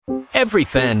Every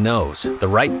fan knows the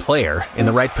right player in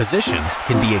the right position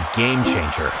can be a game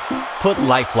changer. Put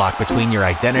LifeLock between your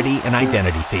identity and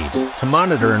identity thieves to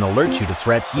monitor and alert you to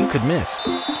threats you could miss.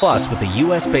 Plus, with a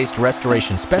U.S.-based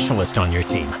restoration specialist on your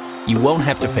team, you won't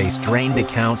have to face drained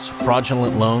accounts,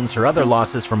 fraudulent loans, or other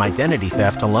losses from identity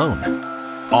theft alone.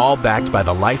 All backed by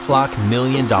the LifeLock $1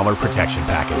 Million Protection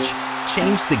Package.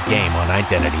 Change the game on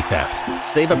identity theft.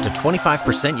 Save up to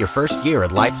 25% your first year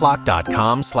at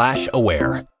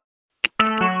LifeLock.com/aware.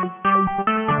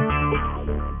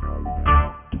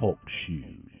 Talk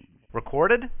shoes.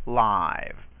 Recorded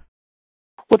live.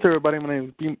 What's up, everybody? My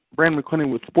name is Brandon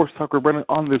McClendon with Sports Talk with Brandon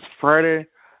on this Friday.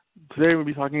 Today we'll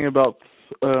be talking about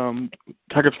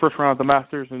Tiger's first round at the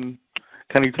Masters and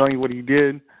kind of telling you what he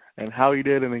did and how he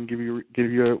did, and then give you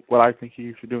what I think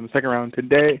he should do in the second round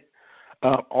today.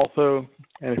 Also,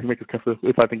 and if I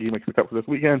think he makes the cut for this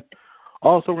weekend.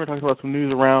 Also, we're going to talk about some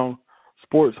news around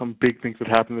sports, some big things that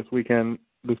happened this weekend,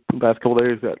 this past couple of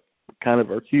days that kind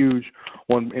of are huge.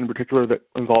 One in particular that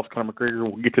involves Conor McGregor.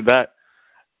 We'll get to that.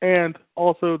 And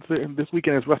also, this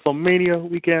weekend is WrestleMania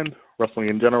weekend, wrestling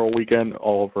in general weekend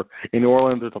all over. In New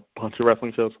Orleans, there's a bunch of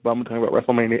wrestling shows, but I'm going to talk about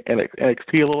WrestleMania and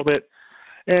NXT a little bit.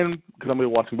 And because I'm going to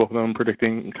be watching both of them,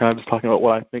 predicting, kind of just talking about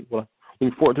what I think, what I'm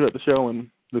looking forward to at the show, and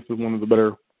this is one of the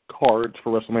better cards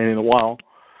for WrestleMania in a while.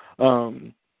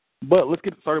 But let's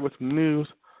get started with some news.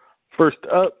 First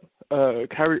up,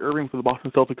 Kyrie Irving for the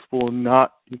Boston Celtics will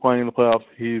not be playing in the playoffs.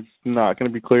 He's not going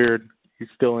to be cleared. He's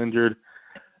still injured.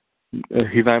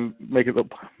 He's not making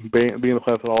be in the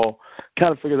playoffs at all.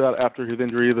 Kind of figured out after his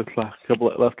injury this last couple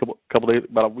days,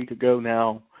 about a week ago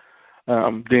now.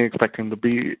 Didn't expect him to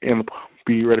be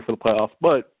ready for the playoffs,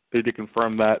 but they did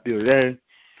confirm that the other day.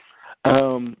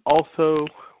 Also,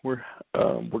 we're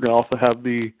going to also have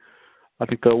the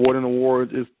Wooden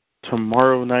Awards is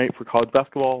tomorrow night for college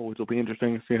basketball, which will be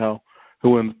interesting to see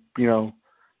who wins,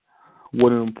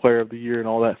 Wooden Player of the Year and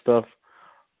all that stuff.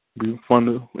 It'll be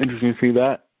interesting to see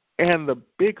that. And the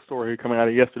big story coming out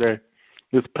of yesterday,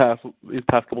 these past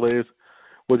couple days,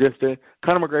 was just that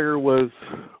Conor McGregor was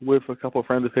with a couple of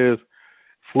friends of his,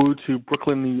 flew to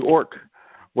Brooklyn, New York,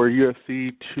 where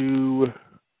UFC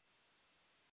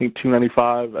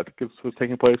 295, was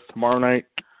taking place tomorrow night.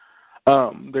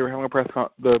 They were having a press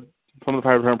conference. Some of the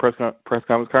fighters were having a press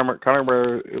conference. Conor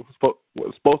McGregor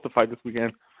was supposed to fight this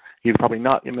weekend. He's probably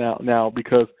not in now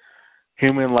because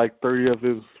him and like 30 of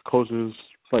his closest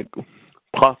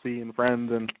posse and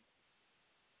friends and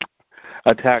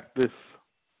attacked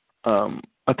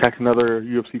another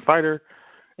UFC fighter,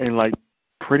 and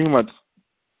pretty much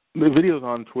the video's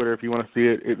on Twitter if you want to see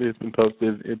it. It has been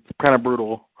posted. It's kind of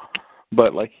brutal,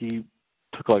 but he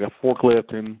took a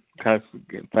forklift and kind of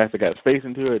smashed the guy's face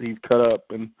into it. He's cut up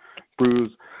and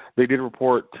bruised. They did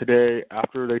report today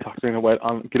after they talked to Dana White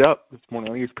on Get Up this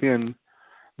morning on ESPN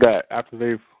that after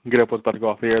Get Up was about to go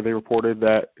off the air, they reported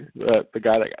that the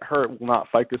guy that got hurt will not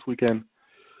fight this weekend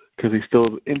because he's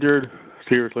still injured,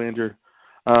 seriously injured.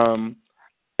 And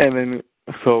then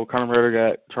so Conor McGregor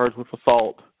got charged with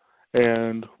assault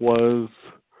and was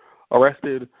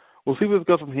arrested. We'll see where this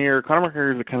goes from here. Conor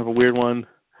McGregor is kind of a weird one.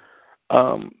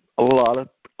 A lot of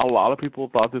people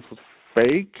thought this was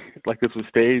fake, this was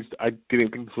staged. I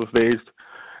didn't think this was staged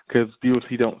because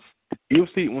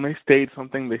UFC when they stage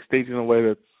something, they stage it in a way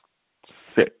that's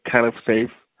kind of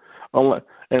safe. And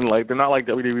they're not like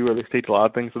WWE where they stage a lot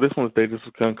of things. So this one was staged. This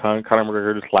was kind of Conor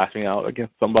McGregor just lashing out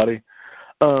against somebody.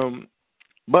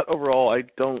 But overall, I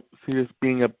don't see this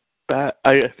being I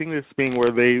think this being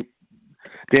where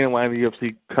Dana White and the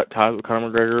UFC cut ties with Conor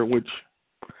McGregor, which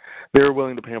they were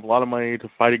willing to pay him a lot of money to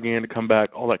fight again, to come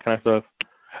back, all that kind of stuff.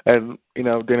 And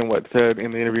Dana White said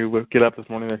in the interview with Get Up this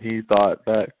morning that he thought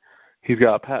that he's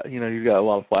got a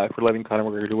lot of flack for letting Conor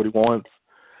McGregor do what he wants,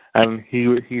 and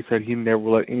he said he never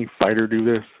will let any fighter do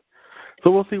this.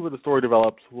 So we'll see where the story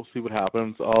develops. We'll see what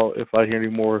happens. If I hear any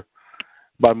more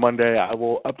by Monday, I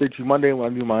will update you Monday when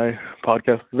I do my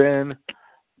podcast then.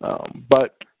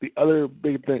 But the other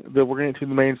big thing that we're getting to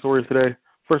the main stories today.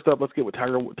 First up, let's get with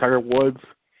Tiger Woods.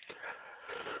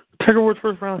 Tiger Woods'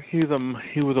 first round, he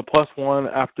was a +1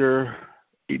 after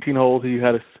 18 holes. He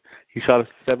shot a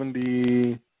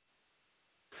 76,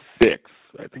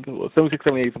 I think it was 76,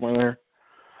 78, somewhere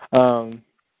there.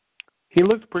 He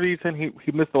looked pretty decent.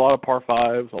 He missed a lot of par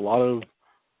fives, so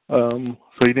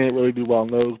he didn't really do well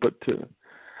on those. But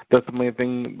that's the main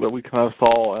thing that we kind of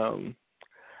saw.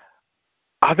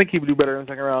 I think he would do better in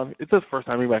the second round. It's his first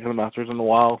time being back in the Masters in a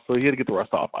while, so he had to get the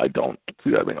rust off. I don't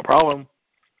see that being a problem.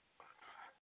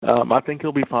 I think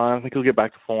he'll be fine. I think he'll get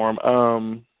back to form.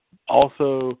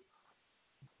 Also,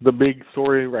 the big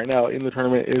story right now in the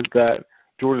tournament is that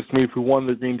Jordan Smith, who won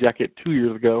the green jacket 2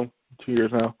 years ago, 2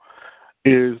 years now,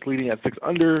 is leading at 6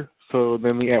 under. So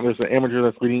then there's the amateur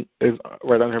that's leading is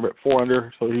right under him at 4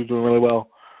 under. So he's doing really well.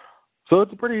 So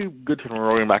it's a pretty good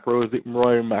tournament.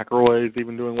 Roy McIlroy is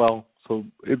even doing well. So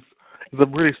it's a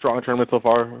pretty strong tournament so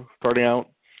far starting out.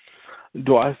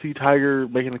 Do I see Tiger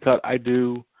making the cut? I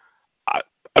do. I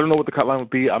don't know what the cut line would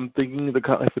be. I'm thinking the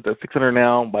cut, if it's at 600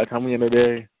 now, by the time we end the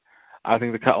day, I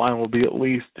think the cut line will be at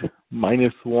least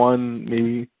 -1,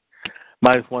 maybe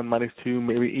 -1, -2,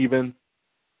 maybe even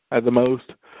at the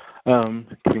most.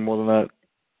 Could be more than that.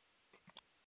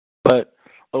 But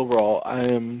overall,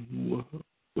 I'm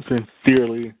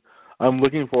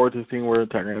looking forward to seeing where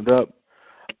Tiger ends up.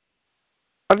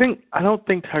 I don't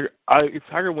think Tiger. If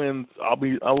Tiger wins, I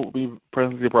will be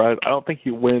pleasantly surprised. I don't think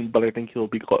he'll win, but I think he'll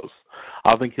be close.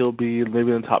 I think he'll be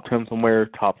maybe in the top 10 somewhere,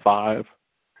 top 5.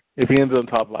 If he ends up in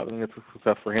top 5, I think that's a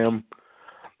success for him.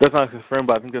 That's not a success for him,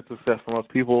 but I think that's a success for most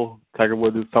people. Tiger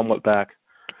Woods is somewhat back.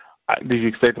 Did you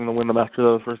expect him to win the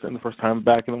Masters the first time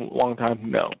back in a long time?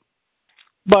 No.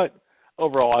 But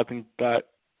overall, I think that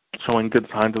showing good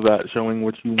signs of that, showing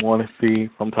what you want to see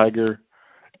from Tiger,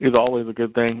 is always a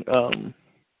good thing.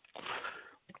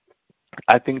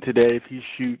 I think today, if he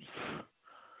shoots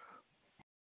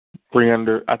 3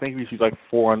 under, I think if he shoots like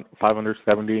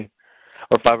 570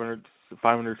 or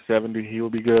 570, he will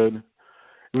be good.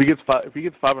 If he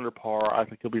gets 5 under par, I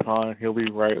think he'll be fine. He'll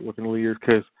be right within the leaders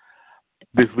because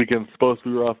this weekend's supposed to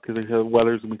be rough because the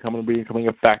weather's becoming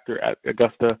a factor at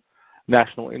Augusta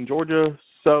National in Georgia.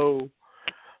 So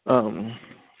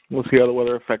we'll see how the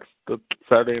weather affects the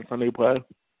Saturday and Sunday play.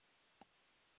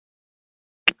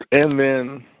 And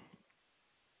then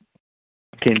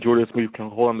can Jordan Smith can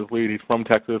hold on to this lead? He's from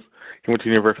Texas. He went to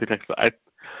University of Texas.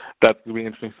 That's going to be an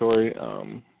interesting story.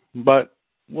 But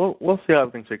we'll see how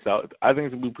everything shakes out. I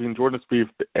think it's between Jordan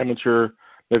Spieth, the amateur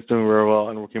that's doing very well,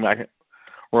 and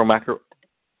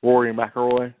Rory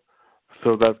McIlroy.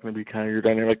 So that's going to be kind of your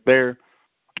dynamic there.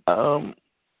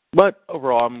 But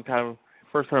overall, I'm kind of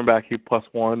first time back. He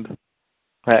 +1.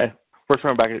 Hey, first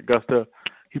time back at Augusta.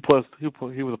 He was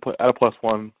at a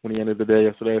 +1 when he ended the day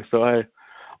yesterday. So hey,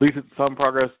 at least it's some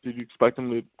progress. Did you expect him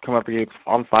to come out the gates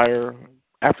on fire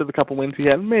after the couple wins he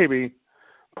had? Maybe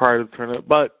prior to the tournament,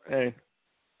 but hey,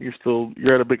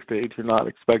 you're at a big stage. You're not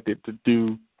expected to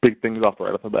do big things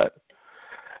right off the bat.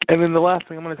 And then the last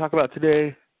thing I'm going to talk about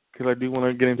today, because I do want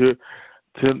to get into it,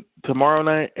 tomorrow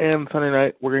night and Sunday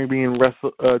night, we're going to be in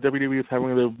WWE is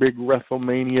having their big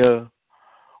WrestleMania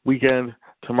weekend.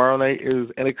 Tomorrow night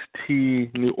is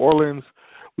NXT New Orleans.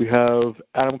 We have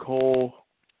Adam Cole.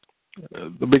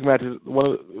 The big matches.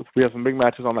 We have some big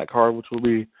matches on that card, which will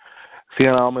be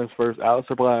Cien Almas versus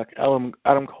Aleister Black,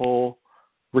 Adam Cole,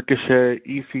 Ricochet,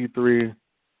 EC3,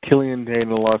 Killian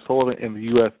Dane, and Lars Sullivan in the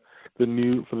U.S. For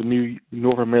the new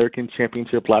North American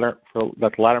Championship ladder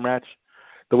match.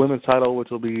 The women's title, which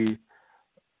will be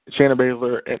Shayna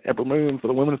Baszler and Ember Moon for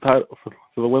the women's title for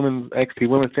the women's NXT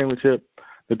Women's Championship.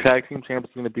 The tag team champ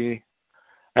is going to be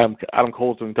Adam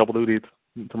Cole's doing double duty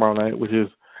tomorrow night, which is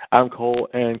Adam Cole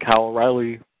and Kyle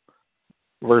O'Reilly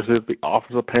versus the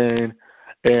Authors of Pain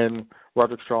and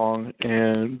Roderick Strong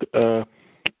and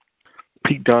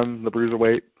Pete Dunne, the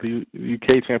Bruiserweight, the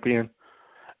UK champion.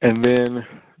 And then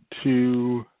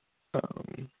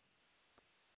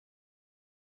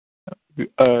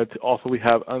also we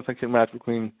have unsanctioned match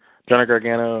between Johnny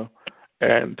Gargano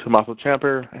and Tommaso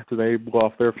Ciampa after they blow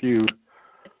off their feud.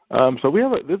 So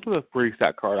this is a pretty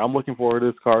stacked card. I'm looking forward to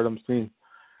this card. I'm seeing.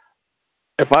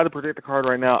 If I had to predict the card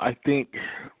right now, I think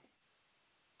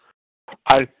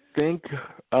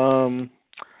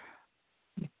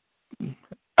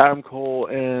Adam Cole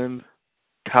and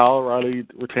Kyle O'Reilly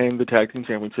retain the tag team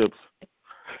championships.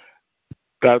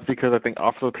 That's because I think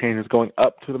Authors of Pain is going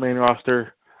up to the main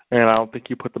roster, and I don't think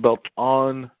you put the belts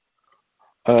on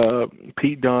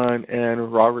Pete Dunne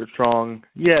and Robert Strong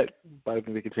yet, but I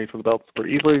think they can change for the belts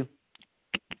pretty easily.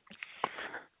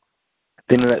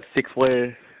 Then in that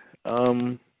six-way,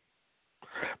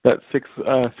 that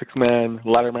six-man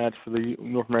ladder match for the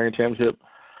North American Championship,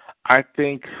 I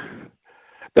think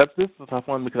this is a tough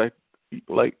one because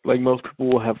like most people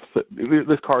will have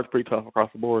this card's pretty tough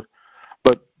across the board,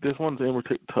 but this one's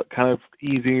kind of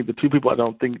easy. The two people I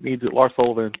don't think need it, Lars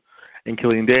Sullivan and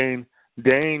Killian Dane.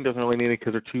 Dane doesn't really need it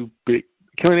because they're too big.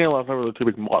 Killian Dane and Lars Sullivan are two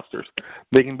big monsters.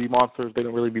 They can be monsters. They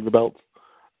don't really need the belts.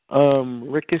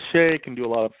 Ricochet can do a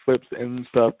lot of flips and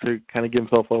stuff to kind of get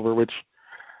himself over, which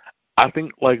I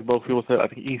think, like both people said, I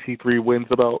think EC3 wins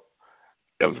the belt.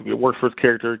 It works for his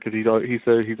character because he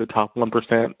said he's the top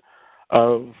 1%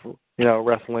 of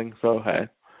wrestling. So hey,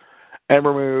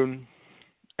 Ember Moon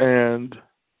and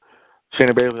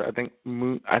Shayna Baszler.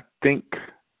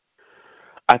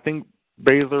 I I think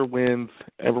Baszler wins,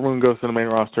 everyone goes to the main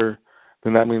roster,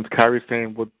 then that means Kairi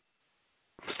Sane would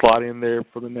slot in there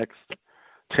for the next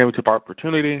championship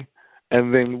opportunity,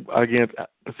 and then against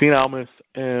Cena Almas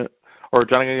or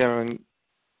Johnny Gargano and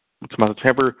Tommaso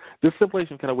Ciampa. This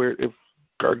stipulation is kind of weird. If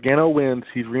Gargano wins,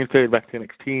 he's reinstated back to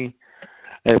NXT,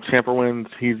 and if Ciampa wins,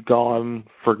 he's gone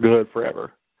for good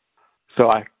forever. So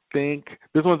I think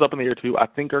this one's up in the air too. I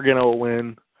think Gargano will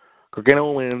win.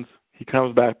 Gargano wins. He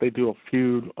comes back. They do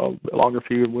a longer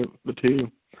feud with the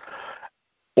two,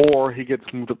 or he gets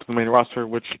moved up to the main roster,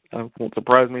 which won't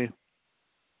surprise me.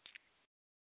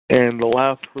 And the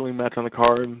last really match on the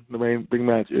card, the main big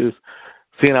match, is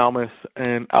Cena Almas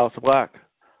and Aleister Black,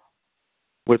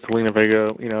 with Zelina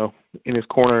Vega, in his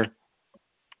corner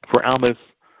for Almas.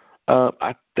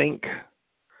 I think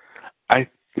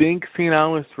Cena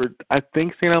Almas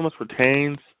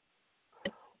retains,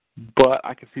 but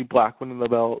I can see Black winning the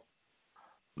belt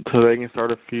so they can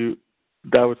start a feud.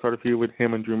 That would start a feud with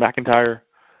him and Drew McIntyre,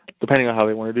 depending on how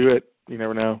they want to do it. You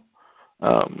never know.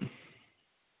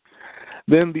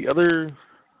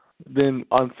 Then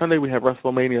on Sunday we have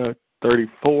WrestleMania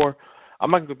 34. I'm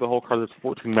not going to do the whole card. There's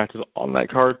 14 matches on that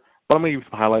card, but I'm going to give you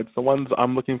some highlights. The ones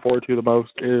I'm looking forward to the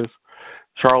most is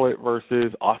Charlotte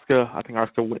versus Asuka. I think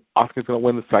Asuka's going to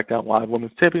win the SmackDown Live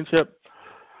Women's Championship.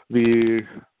 The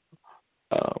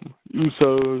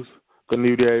Usos, the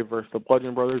New Day versus the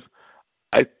Bludgeon Brothers.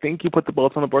 I think you put the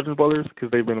belts on the Bludgeon Brothers because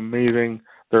they've been amazing.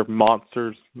 They're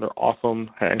monsters. They're awesome.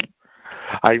 Hey,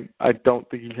 I don't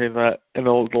think you can change that. And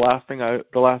the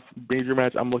last major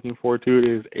match I'm looking forward to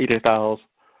is AJ Styles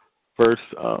versus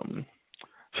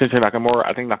Shinsuke Nakamura.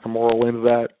 I think Nakamura wins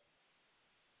that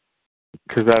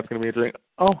because that's going to be a drink.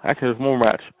 Oh, actually, there's one more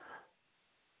match.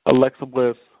 Alexa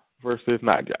Bliss versus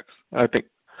Nia Jax. I think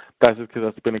that's just because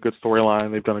that's been a good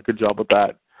storyline. They've done a good job with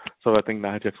that. So I think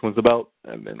Nia Jax wins the belt,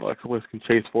 and then Alexa Bliss can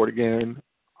chase for it again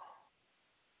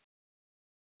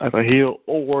as a heel,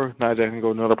 or Nia Jax can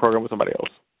go to another program with somebody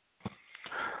else.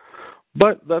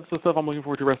 But that's the stuff I'm looking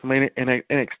forward to WrestleMania and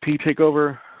NXT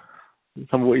TakeOver.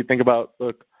 Some of what you think about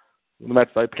the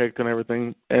matches I picked and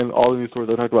everything, and all the news stories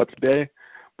I talked about today.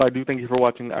 But I do thank you for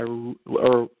watching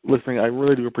or listening. I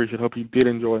really do appreciate it. Hope you did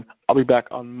enjoy. I'll be back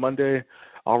on Monday.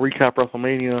 I'll recap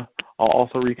WrestleMania. I'll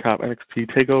also recap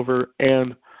NXT TakeOver,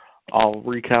 and I'll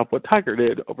recap what Tiger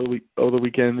did over the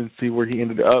weekend and see where he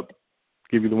ended up.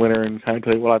 Give you the winner and kind of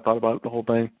tell you what I thought about the whole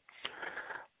thing.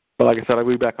 But like I said, I'll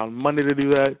be back on Monday to do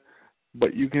that.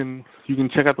 But you can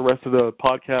check out the rest of the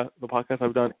podcast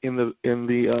I've done in the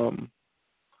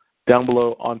down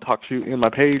below on TalkShoe in my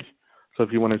page. So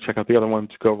if you want to check out the other ones,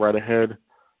 go right ahead.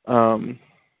 I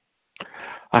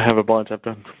have a bunch. I've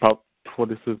done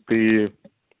this is the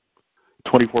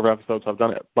 24th episode, so I've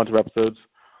done a bunch of episodes.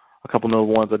 A couple new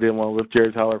ones. I did one with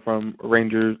Jared Tyler from the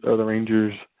Rangers,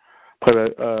 played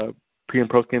a pre and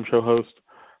post game show host.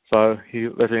 So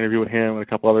there's an interview with him and a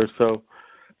couple others. So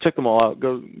check them all out.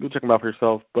 Go check them out for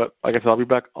yourself. But like I said, I'll be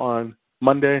back on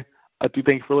Monday. I do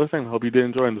thank you for listening. Hope you did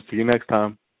enjoy, and we'll see you next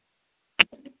time.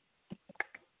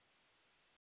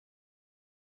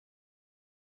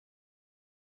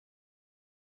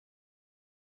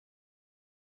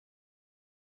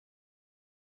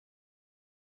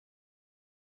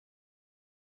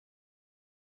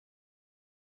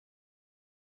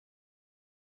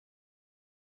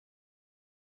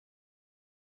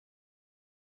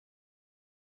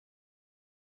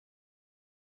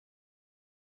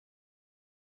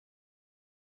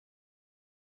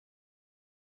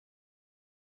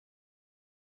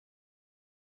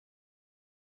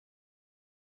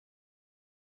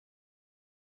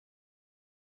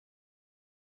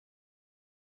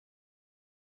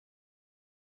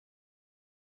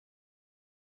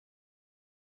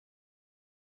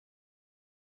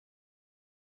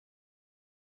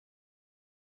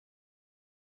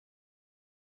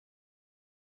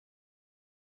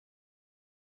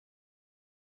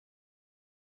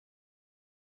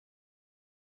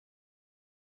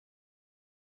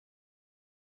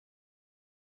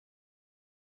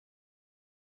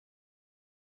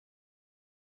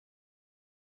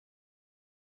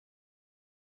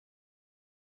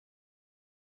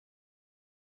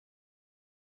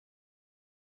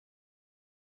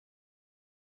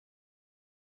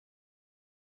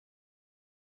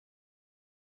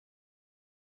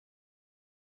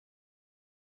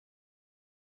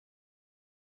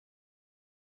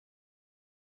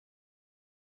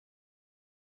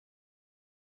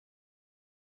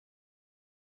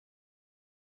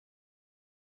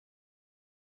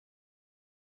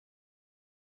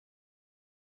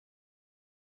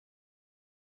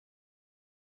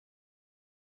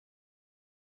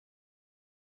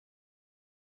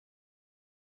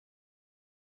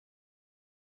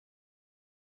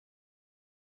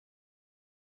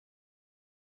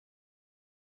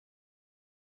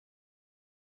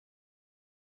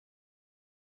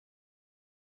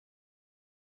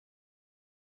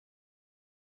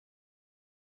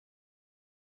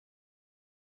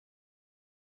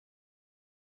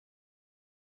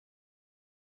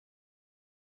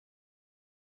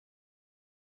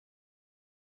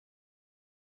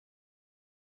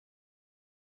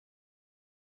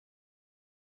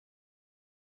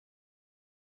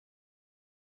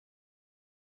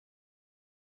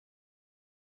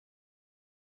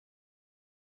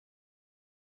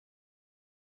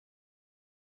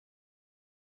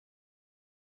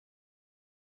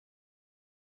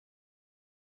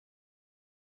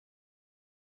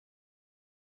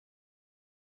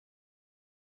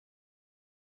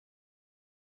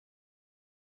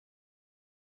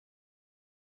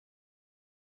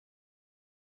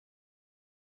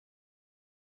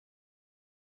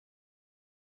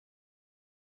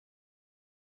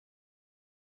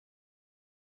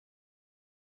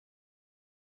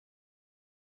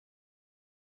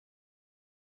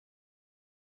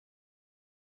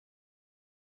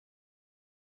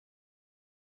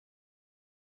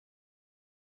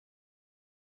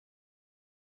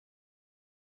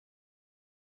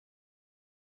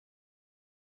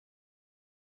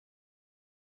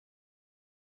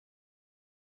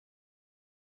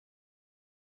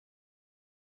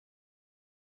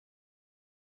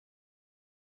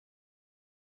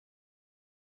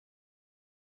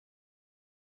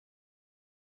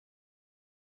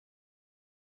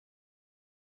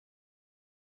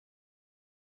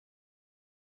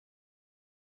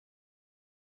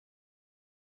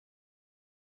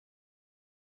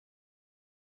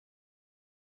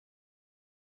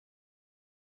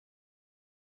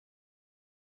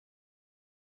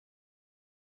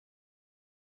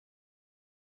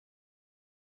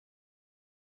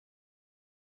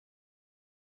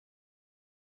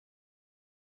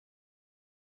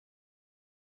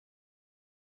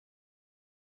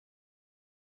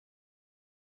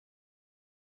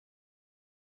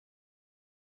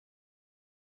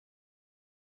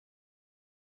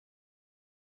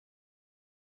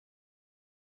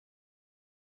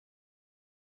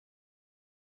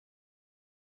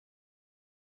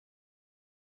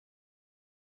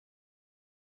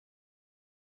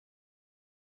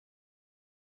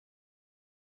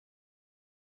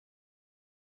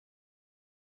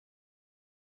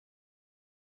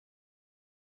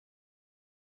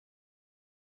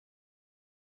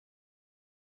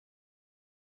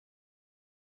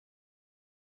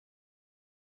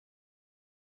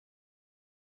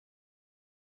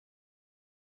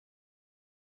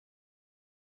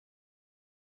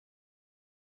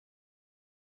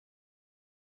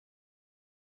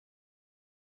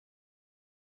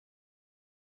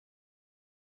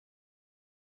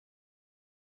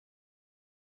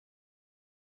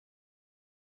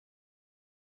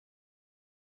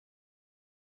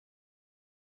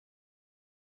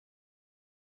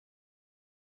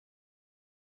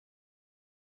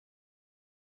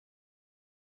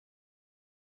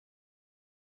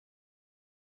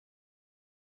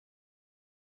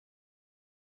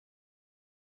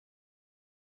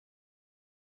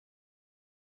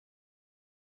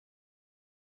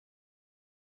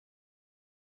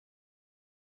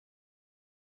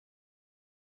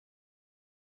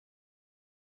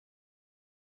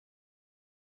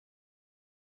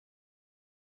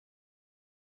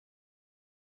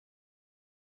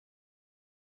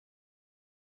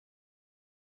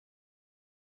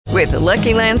 With the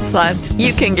Lucky Land Slots,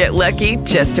 you can get lucky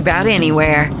just about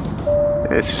anywhere.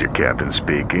 This is your captain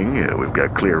speaking. We've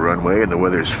got clear runway and the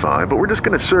weather's fine, but we're just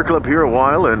going to circle up here a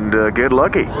while and get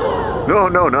lucky.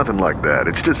 No, nothing like that.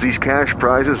 It's just these cash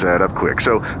prizes add up quick.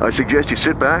 So I suggest you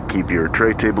sit back, keep your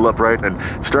tray table upright, and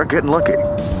start getting lucky.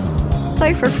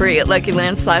 Play for free at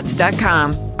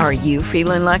LuckyLandSlots.com. Are you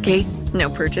feeling lucky?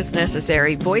 No purchase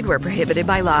necessary. Void where prohibited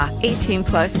by law.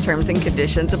 18+ terms and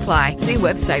conditions apply. See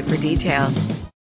website for details.